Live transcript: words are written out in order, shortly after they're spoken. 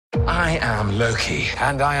I am Loki,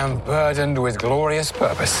 and I am burdened with glorious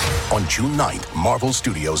purpose. On June 9th, Marvel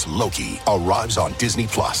Studios' Loki arrives on Disney+.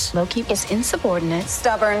 Loki is insubordinate,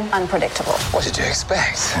 stubborn, unpredictable. What did you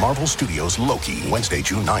expect? Marvel Studios' Loki, Wednesday,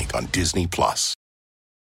 June 9th on Disney+.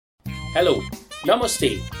 Hello,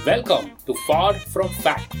 Namaste, welcome to Far From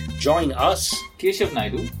Fact. Join us, Keshav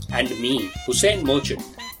Naidu, and me, Hussein Merchant,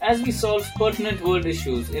 as we solve pertinent world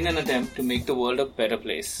issues in an attempt to make the world a better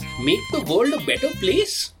place. Make the world a better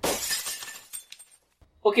place?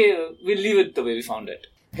 Okay, we'll leave it the way we found it.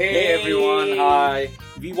 Hey everyone, hi.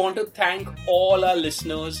 We want to thank all our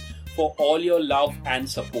listeners for all your love and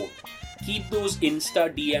support. Keep those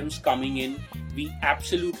Insta DMs coming in. We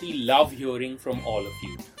absolutely love hearing from all of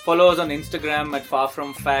you. Follow us on Instagram at Far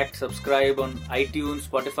From Fact, subscribe on iTunes,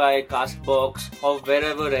 Spotify, Castbox or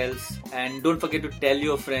wherever else, and don't forget to tell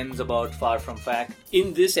your friends about Far From Fact.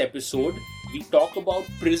 In this episode, we talk about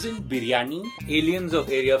prison biryani, aliens of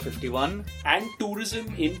Area 51 and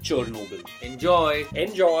tourism in Chernobyl. Enjoy!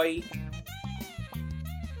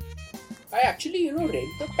 I actually, read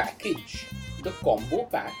the package, the combo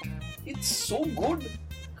pack. It's so good.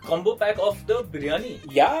 Combo pack of the biryani.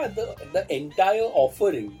 Yeah, the entire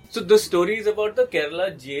offering. So the story is about the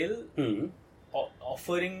Kerala jail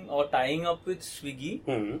offering or tying up with Swiggy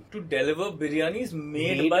to deliver biryanis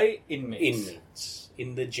made by inmates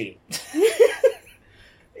in the jail.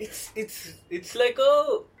 It's like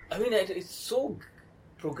it's so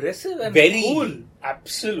progressive and very cool.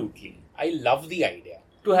 Absolutely, I love the idea.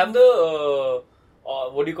 To have the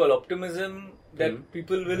optimism that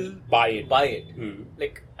people will buy it.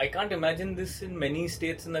 Like, I can't imagine this in many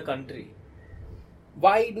states in the country.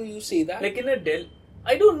 Why do you say that? Like in a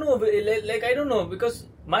I don't know. I don't know, because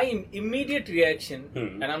my immediate reaction,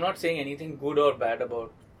 and I'm not saying anything good or bad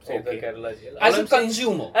about the Kerala jail. As a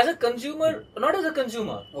consumer, not as a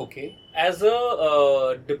consumer. Okay. As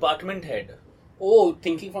a department head. Oh,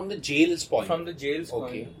 thinking from the jail's point. From the jail's point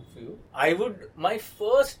of view. My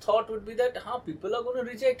first thought would be that people are going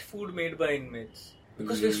to reject food made by inmates.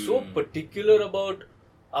 Because we're so particular about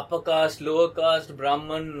upper caste, lower caste,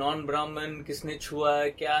 Brahman, non-Brahman, kisne chua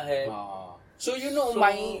hai, kya hai. So,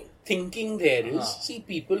 my thinking there is, see,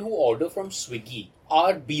 people who order from Swiggy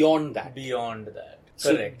are beyond that.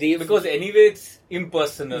 So correct. Because anyway, it's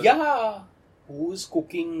impersonal. Yeah. Who's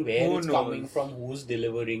cooking, where it's coming from, who's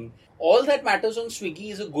delivering. All that matters on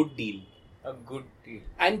Swiggy is a good deal.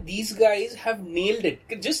 And these guys have nailed it.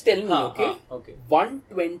 Just tell me, okay?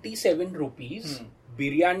 127 rupees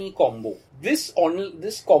biryani combo. This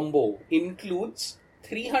combo includes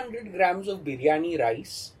 300 grams of biryani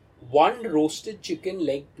rice, 1 roasted chicken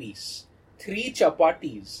leg piece, 3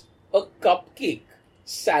 chapatis, a cupcake,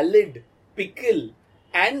 salad, pickle,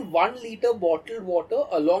 and 1 liter bottled water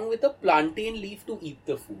along with a plantain leaf to eat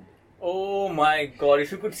the food. Oh my god,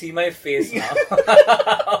 if you could see my face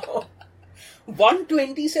now.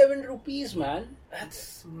 127 rupees, man.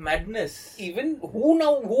 That's madness. Even who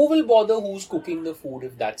will bother who's cooking the food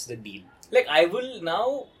if that's the deal? Like, I will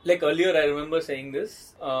now, like earlier I remember saying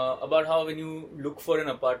this, about how when you look for an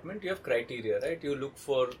apartment, you have criteria, right? You look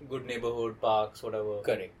for good neighborhood, parks, whatever.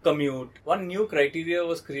 Correct. Commute. One new criteria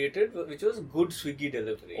was created, which was good Swiggy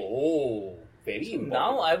delivery. Oh, very important.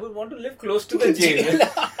 Now I would want to live close to the jail.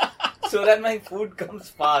 So that my food comes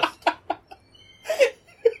fast.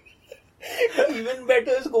 Even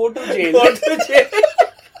better is go to jail.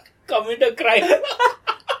 Commit a crime.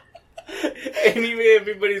 Anyway,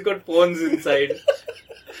 everybody's got phones inside.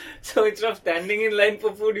 So instead of standing in line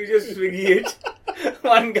for food, you just Swiggy it.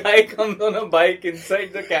 One guy comes on a bike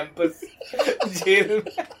inside the campus jail.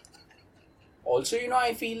 Also,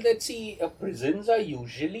 I feel that, prisons are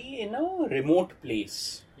usually in a remote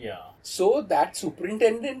place. Yeah. So that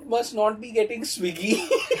superintendent must not be getting Swiggy.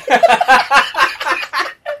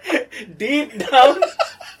 Deep down,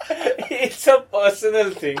 it's a personal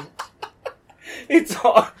thing. It's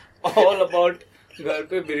all about घर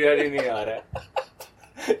पे बिरयानी नहीं आ रहा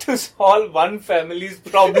है. To solve one family's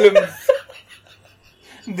problems,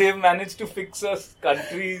 they've managed to fix us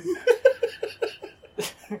countries.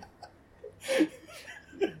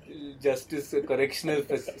 Justice, correctional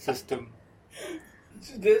system.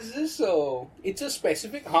 So there's this, it's a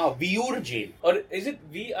specific, Viyur jail. Or is it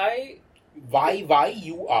V-I?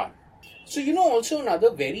 Y-Y-U-R. So, also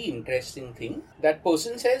another very interesting thing. That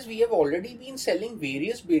person says we have already been selling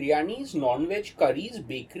various biryanis, non-veg curries,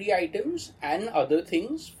 bakery items and other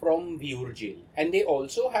things from Viyur jail. And they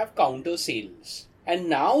also have counter sales. And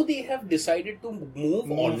now they have decided to move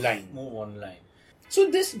online. So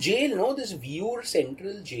this jail, this Viyur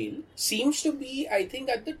Central Jail seems to be, I think,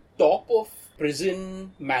 at the top of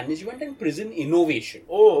prison management and prison innovation.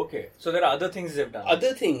 Oh, okay. So there are other things they've done.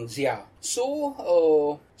 Other things, yeah.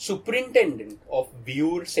 So, superintendent of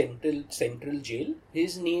Viur Central Jail,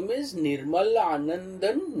 his name is Nirmal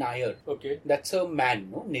Anandan Nair. Okay. That's a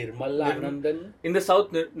man, no? Nirmal Anandan. In the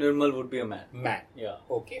south, Nirmal would be a man. Man. Yeah.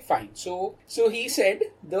 Okay, fine. So he said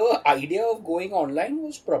the idea of going online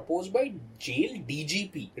was proposed by jail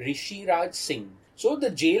DGP Rishi Raj Singh. So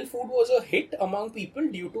the jail food was a hit among people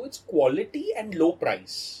due to its quality and low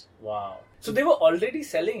price. Wow. So they were already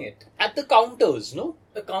selling it At the counters, no?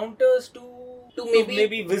 the counters to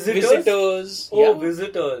maybe visitors. Oh, yeah.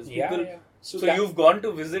 visitors. Yeah, People. yeah. So that- you've gone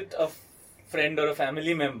to visit a friend or a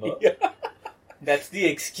family member. Yeah. That's the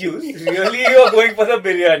excuse. Really, you are going for the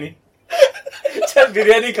biryani. Chal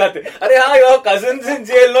biryani khate. Arey haan, your cousins in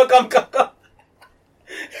jail. No, come.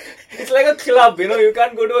 It's like a club, you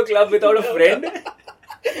can't go to a club without a friend.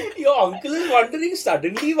 Your uncle is wondering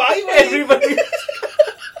suddenly why Everybody.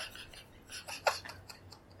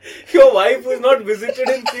 Your wife who's not visited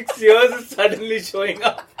in 6 years is suddenly showing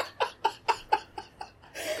up.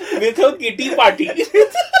 with a kitty party.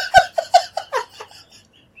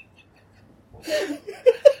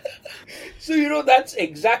 So, that's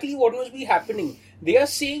exactly what must be happening. They are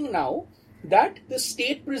saying now that the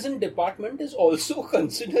state prison department is also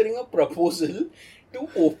considering a proposal to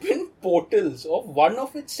open portals of one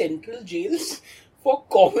of its central jails for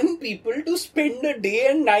common people to spend a day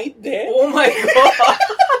and night there Oh my god.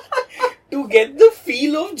 to get the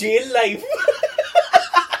feel of jail life.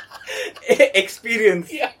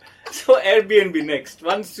 Experience. Yeah. So Airbnb next.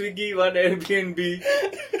 One Swiggy, one Airbnb.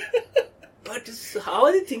 But how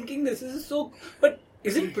are they thinking this? This is so... But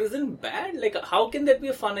isn't prison bad? Like, how can that be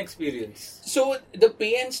a fun experience? So, the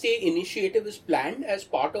Pay and Stay initiative is planned as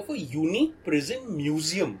part of a unique prison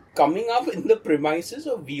museum coming up in the premises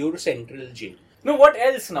of Viur Central Jail. No, what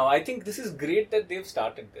else now? I think this is great that they've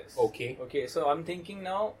started this. Okay. Okay, so I'm thinking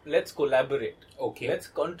now, let's collaborate. Okay. Let's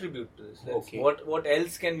contribute to this. Okay. What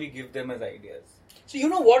else can we give them as ideas? So, you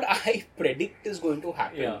know what I predict is going to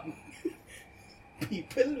happen? Yeah.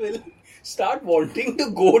 People will start wanting to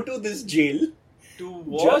go to this jail. To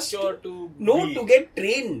watch or to No, be? to get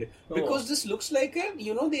trained. Oh. Because this looks like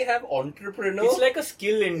they have entrepreneur. It's like a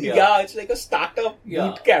skill India. Yeah, it's like a startup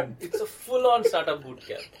boot camp. It's a full-on startup boot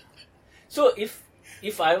camp. So if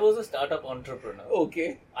I was a startup entrepreneur,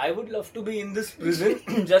 Okay. I would love to be in this prison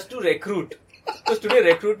just to recruit. Because today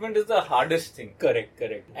recruitment is the hardest thing. Correct.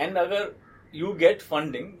 And agar you get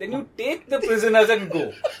funding, then you take the prisoners and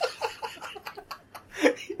go.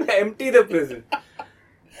 Empty the prison.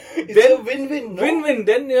 It's Then a win-win, no? Win-win.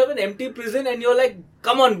 Then you have an empty prison and you're like,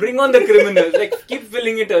 come on, bring on the criminals. Like, keep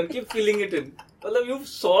filling it in. Well, you've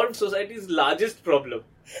solved society's largest problem.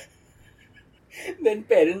 Then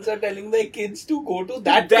parents are telling their kids to go to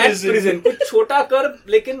that That's prison. कुछ छोटा कर,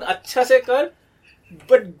 लेकिन अच्छा से कर,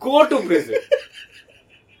 but go to prison.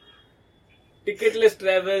 Ticketless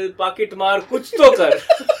travel, pocket मार, कुछ तो कर.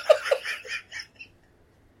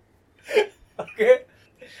 Okay?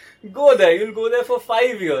 Go there. You'll go there for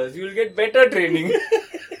 5 years. You'll get better training.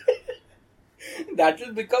 That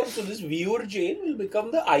will become, so this Viur jail will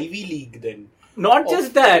become the Ivy League then. Not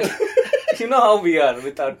just that. You know how we are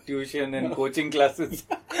with our tuition and coaching classes.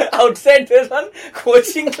 Outside there's one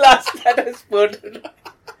coaching class that has spurted.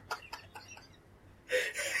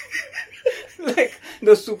 Like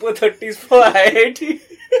the Super 30s for IIT.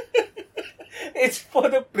 It's for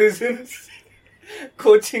the prisons.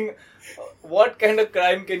 Coaching. What kind of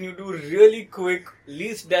crime can you do really quick,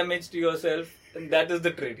 least damage to yourself? And that is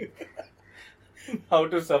the training. How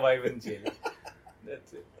to survive in jail.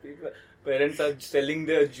 That's it. Parents are selling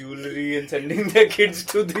their jewelry and sending their kids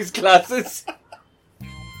to these classes.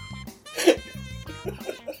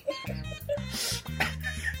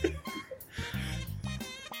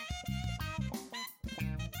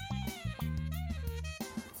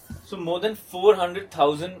 So more than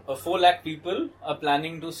 400,000 or 4 lakh people are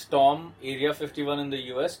planning to storm Area 51 in the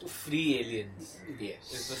US to free aliens.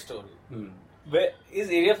 Yes. Is the story. Where is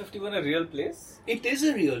Area 51 a real place? It is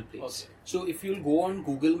a real place. Okay. So if you'll go on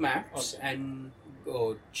Google Maps and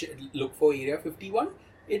look for Area 51,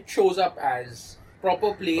 it shows up as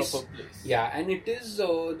proper place. Yeah, and it is,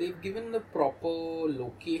 they've given the proper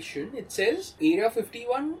location. It says Area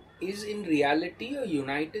 51 is in reality a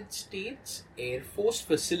United States Air Force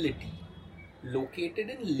facility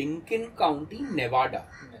located in Lincoln County, Nevada.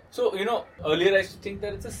 So, earlier I used to think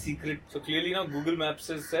that it's a secret. So clearly now Google Maps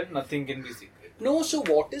has said nothing can be secret. No, so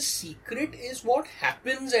what is secret is what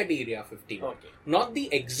happens at Area 51. Okay. Not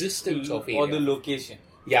the existence of Area. Or the location.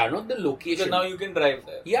 Yeah, not the location. So now you can drive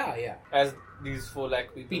there. Yeah. As these 4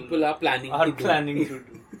 lakh people People are planning to do. to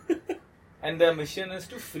do. And their mission is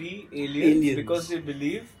to free aliens. Because they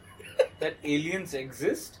believe that aliens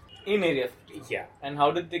exist in Area 51. Yeah. And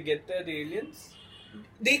how did they get there, the aliens?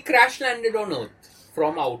 They crash landed on Earth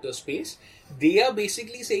from outer space. They are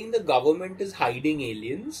basically saying the government is hiding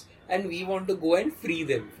aliens and we want to go and free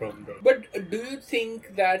them from them. But do you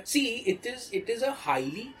think that, see, it is a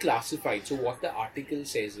highly classified, so what the article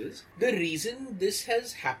says is, the reason this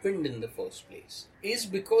has happened in the first place is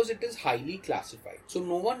because it is highly classified. So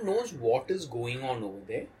no one knows what is going on over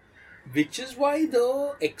there, which is why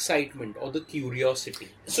the excitement or the curiosity.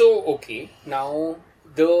 So, okay, now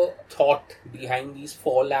the thought behind these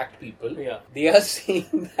 4 lakh people, they are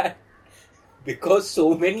saying that because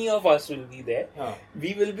so many of us will be there,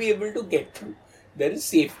 we will be able to get through. There is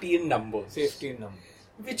safety in numbers. Safety in numbers.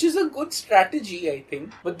 Which is a good strategy, I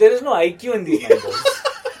think. But there is no IQ in these numbers.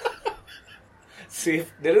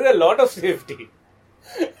 There is a lot of safety.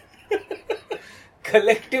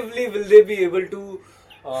 Collectively, will they be able to,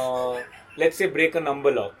 let's say, break a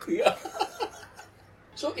number lock? Yeah.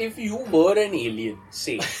 So, if you were an alien,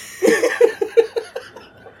 say...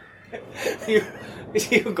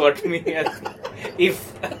 You got me.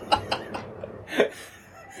 If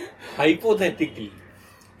hypothetically,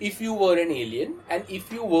 if you were an alien and if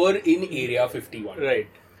you were in Area 51, right,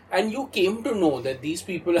 and you came to know that these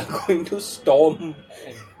people are going to storm,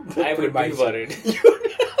 I would be worried.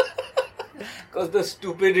 Because the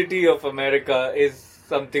stupidity of America is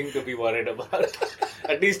something to be worried about.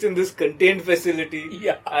 At least in this contained facility,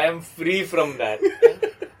 I am free from that.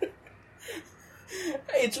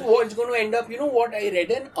 It's what's going to end up, you know what, I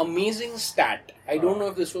read an amazing stat. I don't know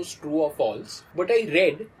if this was true or false, but I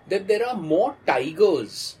read that there are more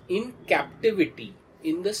tigers in captivity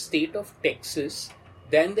in the state of Texas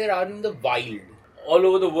than there are in the wild. All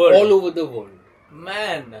over the world. All over the world.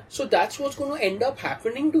 Man. So that's what's going to end up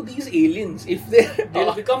happening to these aliens if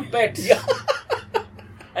they'll become pets. Yeah.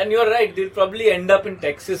 And you're right, they'll probably end up in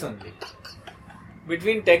Texas only.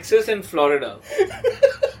 Between Texas and Florida.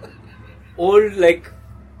 Old, like,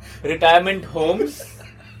 retirement homes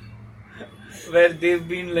where they've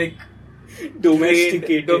been, like,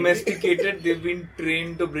 domesticated. They've been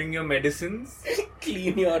trained to bring your medicines.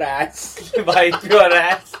 Clean your ass. Wipe your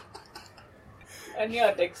ass. And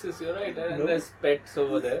yeah, Texas, you're right. And there's pets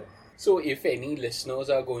over there. So if any listeners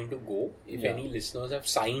are going to go, if any listeners have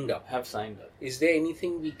signed up, is there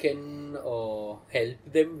anything we can help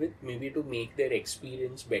them with, maybe to make their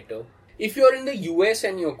experience better? If you're in the US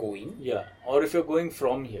and you're going... Yeah, or if you're going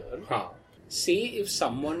from here... Say if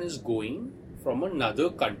someone is going from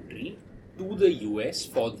another country to the US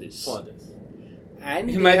for this. And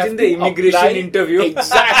imagine the immigration interview.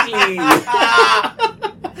 Exactly.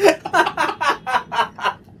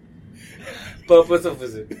 Purpose of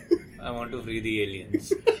visit. I want to free the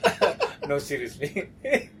aliens. No, seriously.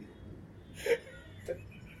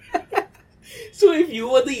 So if you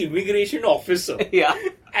were the immigration officer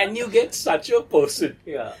and you get such a person,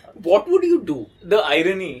 what would you do? The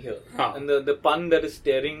irony here and the pun that is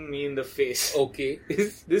staring me in the face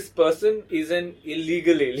is this person is an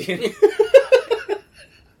illegal alien.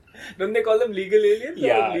 Don't they call them legal aliens?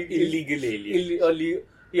 Yeah, illegal aliens.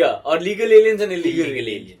 Or legal aliens and illegal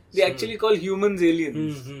aliens. They actually call humans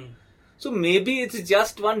aliens. Mm-hmm. So maybe it's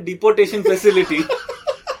just one deportation facility.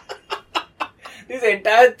 This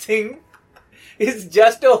entire thing is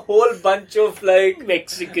just a whole bunch of like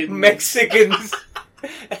Mexicans.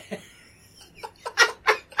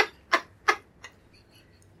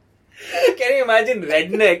 Can you imagine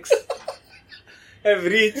rednecks have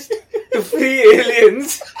reached to free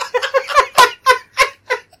aliens?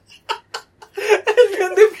 And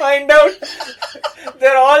then they find out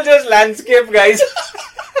they're all just landscape guys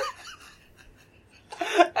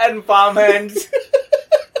and farmhands.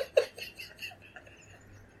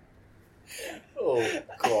 Oh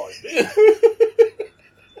God.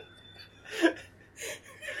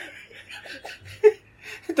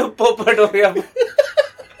 तो पोपट हो गया.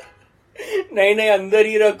 नहीं अंदर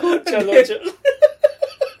ही रखो. चलो.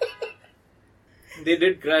 They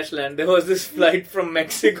did crash land. There was this flight from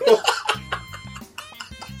Mexico.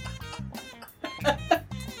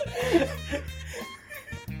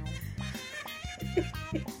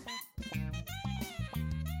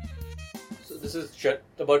 So this is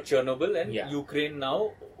about Chernobyl and Ukraine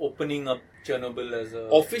now opening up Chernobyl as a...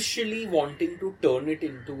 officially wanting to turn it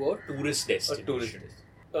into a tourist destination.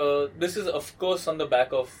 This is of course on the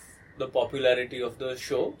back of the popularity of the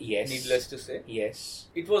show. Yes. Needless to say. Yes.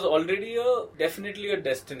 It was already definitely a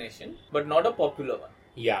destination, but not a popular one.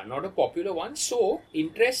 Yeah, not a popular one. So,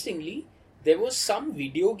 interestingly, there was some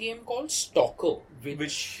video game called Stalker,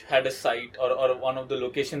 which had a site or one of the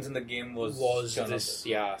locations in the game was this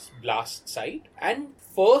blast site, and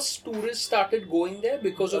first tourists started going there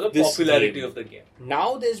because of the this popularity game. of the game.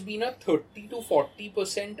 Now there's been a 30 to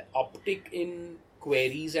 40% uptick in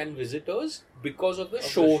queries and visitors because of the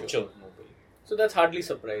show Chernobyl. So that's hardly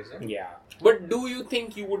surprising. Yeah. But do you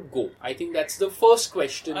think you would go? I think that's the first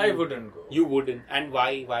question. I wouldn't go. You wouldn't. And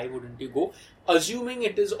why? Why wouldn't you go? Assuming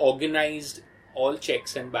it is organized, all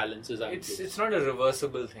checks and balances are It's not a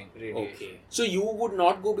reversible thing, really. Okay. So you would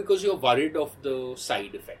not go because you're worried of the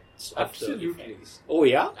side effects? Absolutely. Oh,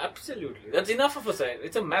 yeah? Absolutely. That's enough of a side.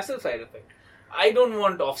 It's a massive side effect. I don't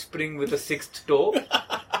want offspring with a sixth toe.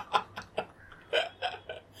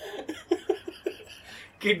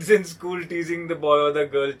 Kids in school teasing the boy or the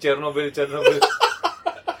girl, Chernobyl, Chernobyl.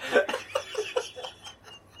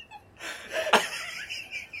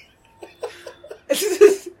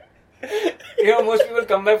 Most people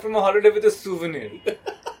come back from a holiday with a souvenir.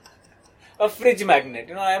 A fridge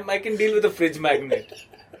magnet. I can deal with a fridge magnet.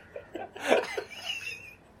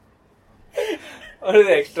 Or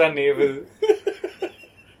the extra navel.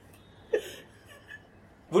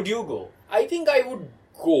 Would you go? I think I would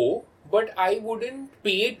go, but I wouldn't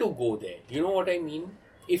pay to go there. You know what I mean?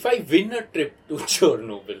 If I win a trip to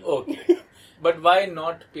Chernobyl. Okay. But why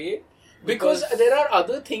not pay? Because there are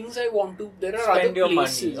other things I want to... There are spend other your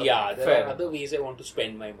places. money. Yeah, there Fair are other ways I want to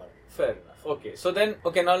spend my money. Fair enough. Okay. So then,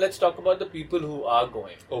 now let's talk about the people who are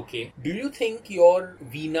going. Okay. Do you think your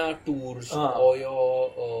Veena Tours or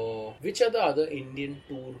your... which are the other Indian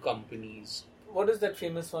tour companies? What is that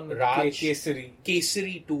famous one? Kesari. Kesari.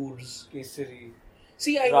 Kesari Tours. Kesari.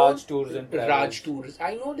 See, I Raj know... Tours and Travels. Raj Tours.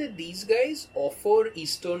 I know that these guys offer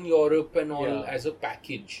Eastern Europe and all as a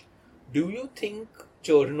package. Do you think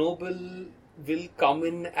Chernobyl will come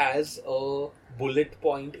in as a bullet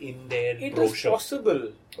point in their brochure? It is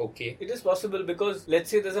possible. Okay. It is possible because let's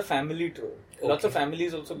say there's a family tour. Lots of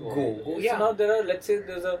families also go. So now there are, let's say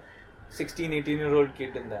there's a 16, 18-year-old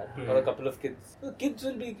kid in that or a couple of kids. The kids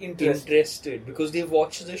will be interested because they've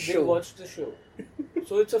watched the show. They watched the show.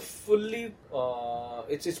 So it's a fully,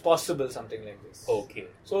 it's possible something like this. Okay.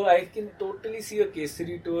 So I can totally see a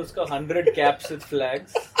Kesari Tours ka 100 caps with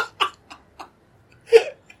flags.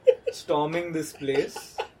 Storming this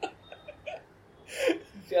place,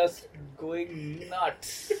 just going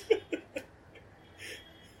nuts,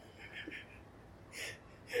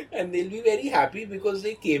 and they'll be very happy because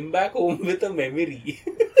they came back home with a memory.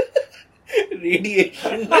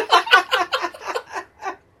 Radiation.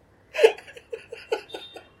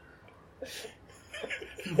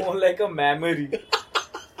 More like a mammary.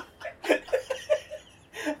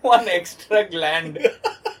 One extra gland.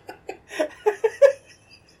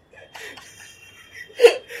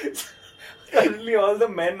 Suddenly all the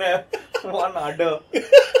men have one udder.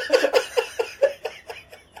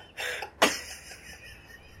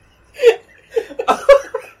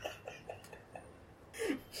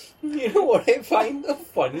 You know what I find the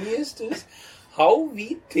funniest is how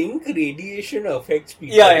we think radiation affects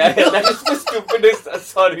people. Yeah. That is the stupidest.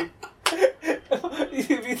 Sorry.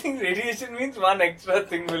 We think radiation means one extra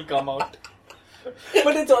thing will come out.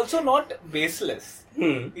 But it's also not baseless.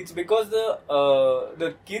 It's because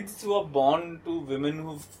the kids who are born to women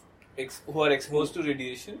who are exposed to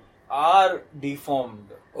radiation are deformed.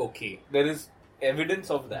 Okay. There is evidence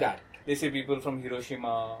of that. They say people from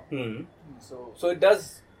Hiroshima. So it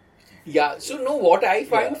does. Yeah. So no, what I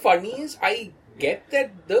find funny is I get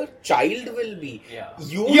that the child will be. Yeah.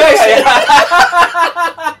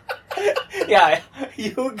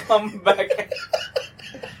 You come back.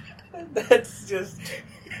 That's just...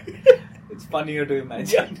 It's funnier to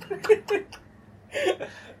imagine.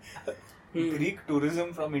 Greek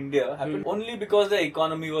tourism from India happened only because the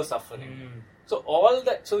economy was suffering. So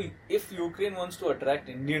if Ukraine wants to attract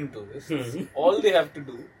Indian tourists, all they have to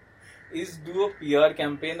do is do a PR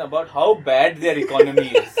campaign about how bad their economy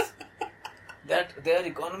is. That their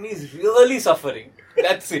economy is really suffering.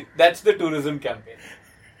 That's it. That's the tourism campaign.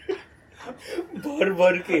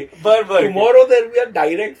 Bar ke. Tomorrow there will be a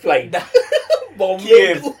direct flight. Bombay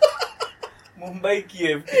Kiev. Mumbai,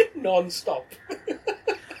 Kiev. Non-stop.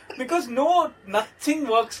 Because nothing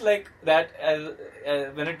works like that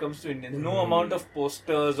when it comes to Indians. No amount of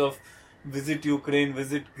posters of visit Ukraine,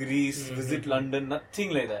 visit Greece, visit London,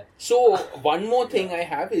 nothing like that. So, one more thing I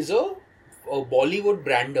have is a Bollywood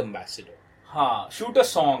brand ambassador. Shoot a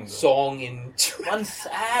song. One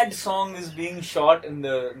sad song is being shot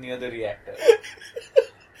near the reactor.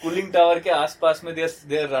 Cooling tower ke aas-paas mein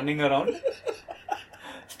they are running around.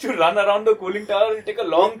 To run around the cooling tower will take a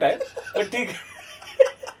long time. But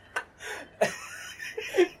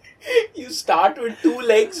you start with 2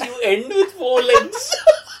 legs, you end with 4 legs.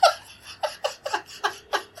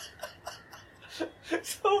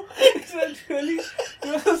 So, it's really,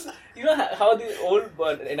 you know how the old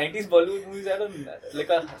 90s Bollywood movies had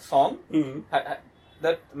a song,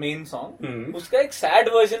 that main song, uska ek sad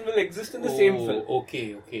version will exist in the same film.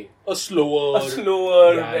 Okay. A slower,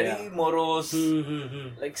 very morose,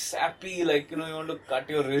 like sappy, like, you want to cut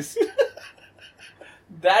your wrist.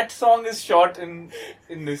 That song is shot in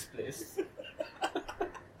this place.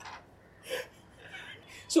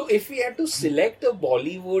 So if we had to select a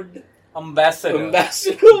Bollywood ambassador, that's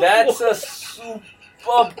a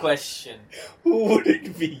superb question. Who would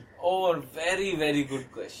it be? Oh, very, very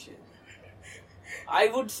good question. I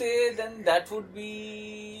would say then that would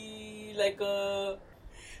be like a...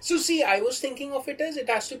 So see, I was thinking of it as it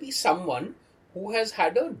has to be someone who has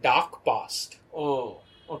had a dark past. Oh,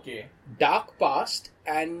 okay. Dark past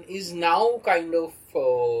and is now kind of...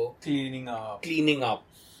 Cleaning up.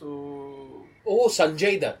 So... Oh,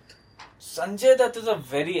 Sanjay Dutt. Sanjay Dutt is a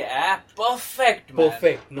very perfect man.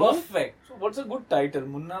 Perfect, no? Perfect. So what's a good title?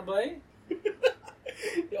 Munna Bhai?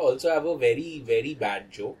 You also have a very, very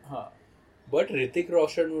bad joke. Huh. But Hrithik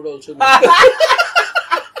Roshan would also be... I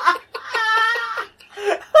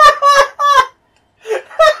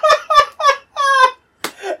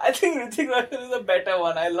think Hrithik Roshan is a better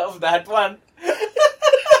one. I love that one.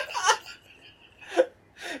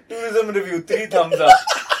 Tourism review, 3 thumbs up.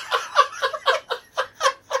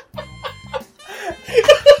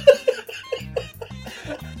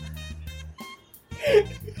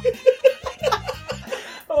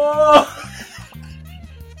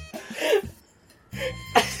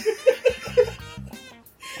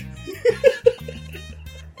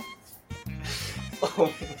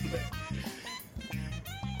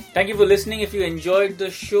 Thank you for listening. If you enjoyed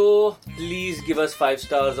the show, please give us 5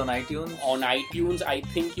 stars on iTunes. On iTunes, I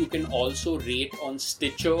think you can also rate on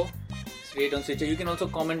Stitcher. You can also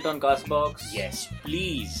comment on Castbox. Yes,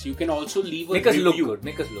 please. You can also leave a Make us review. look good.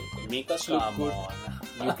 Make us look good. Come on.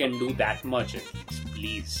 You can do that much at least.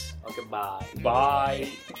 Please. Okay, bye. Bye.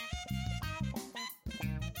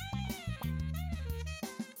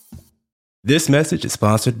 This message is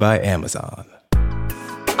sponsored by Amazon.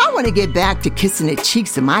 I want to get back to kissing the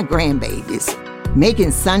cheeks of my grandbabies,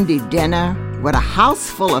 making Sunday dinner with a house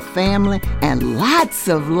full of family and lots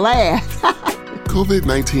of laughs.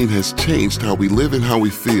 COVID-19 has changed how we live and how we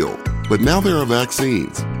feel, but now there are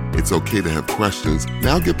vaccines. It's okay to have questions.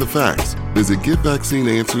 Now get the facts. Visit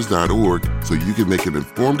getvaccineanswers.org so you can make an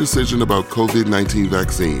informed decision about COVID-19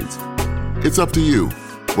 vaccines. It's up to you.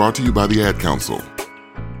 Brought to you by the Ad Council.